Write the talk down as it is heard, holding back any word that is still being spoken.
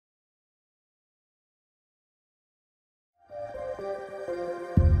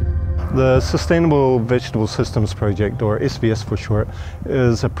The Sustainable Vegetable Systems Project, or SVS for short,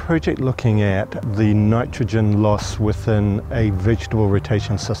 is a project looking at the nitrogen loss within a vegetable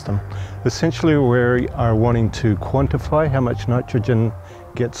rotation system. Essentially, we are wanting to quantify how much nitrogen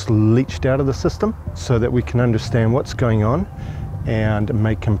gets leached out of the system so that we can understand what's going on and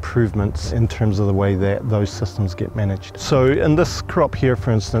make improvements in terms of the way that those systems get managed. So in this crop here,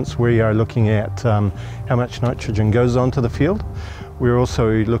 for instance, we are looking at how much nitrogen goes onto the field. We're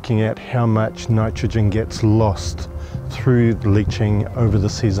also looking at how much nitrogen gets lost through leaching over the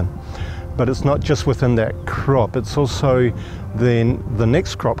season. But it's not just within that crop, it's also then the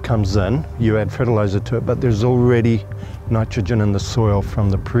next crop comes in, you add fertiliser to it, but there's already nitrogen in the soil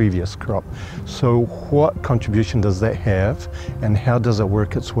from the previous crop. So what contribution does that have, and how does it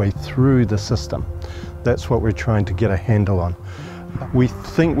work its way through the system? That's what we're trying to get a handle on. We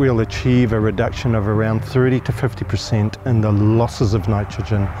think we'll achieve a reduction of around 30 to 50% in the losses of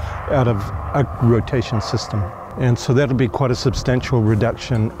nitrogen out of a rotation system. And so that'll be quite a substantial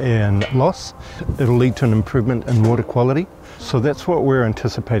reduction in loss. It'll lead to an improvement in water quality. So that's what we're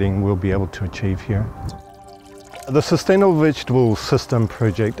anticipating we'll be able to achieve here. The Sustainable Vegetable System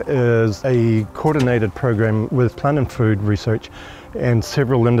Project is a coordinated program with Plant and Food Research and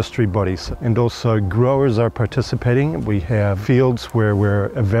several industry bodies, and also growers are participating. We have fields where we're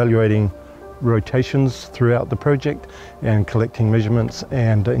evaluating rotations throughout the project and collecting measurements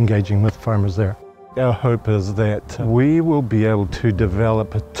and engaging with farmers there. Our hope is that we will be able to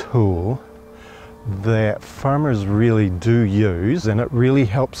develop a tool that farmers really do use, and it really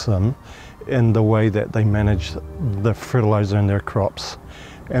helps them in the way that they manage the fertiliser in their crops,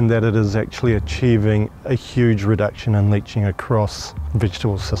 and that it is actually achieving a huge reduction in leaching across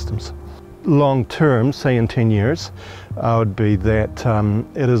vegetable systems. Long term, say in 10 years, would be that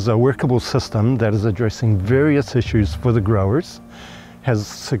it is a workable system that is addressing various issues for the growers, has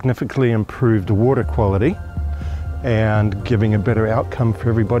significantly improved water quality, and giving a better outcome for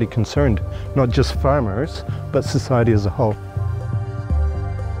everybody concerned, not just farmers, but society as a whole.